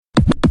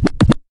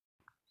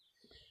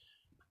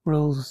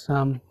rules,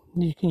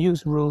 you can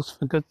use rules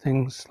for good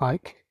things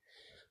like,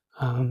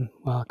 well,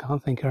 I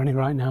can't think of any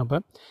right now,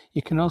 but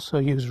you can also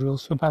use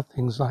rules for bad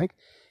things. Like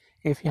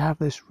if you have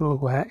this rule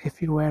where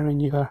if you're wearing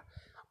your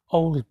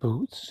old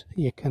boots,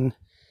 you can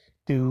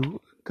do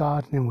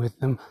gardening with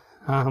them.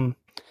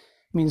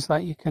 Means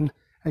like you can,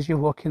 as you're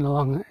walking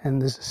along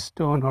and there's a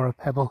stone or a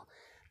pebble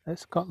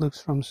that's got loose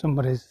from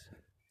somebody's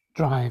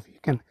drive, you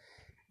can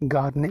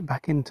garden it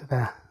back into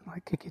there,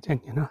 like kick it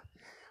in,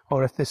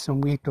 Or if there's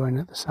some weed growing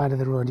at the side of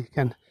the road, you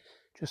can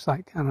just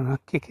like, I don't know,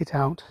 kick it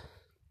out.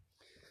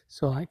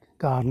 So like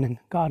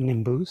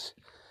gardening boots.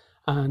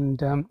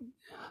 And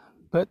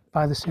but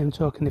by the same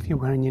token, if you're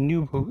wearing your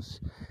new boots,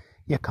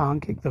 you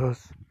can't kick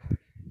those.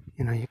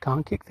 You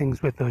can't kick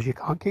things with those. You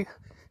can't kick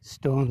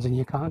stones and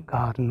you can't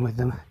garden with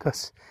them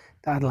because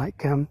that'd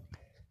like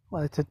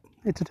well,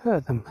 it'd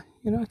hurt them,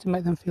 to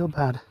make them feel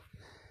bad.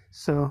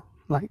 So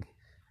like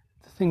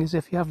the thing is,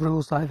 if you have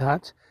rules like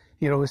that,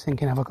 you're always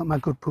thinking, have I got my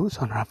good boots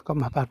on or have I got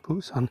my bad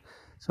boots on?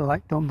 So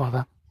like, don't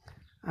bother.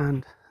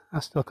 And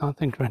I still can't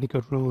think of any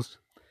good rules.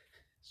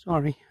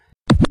 Sorry.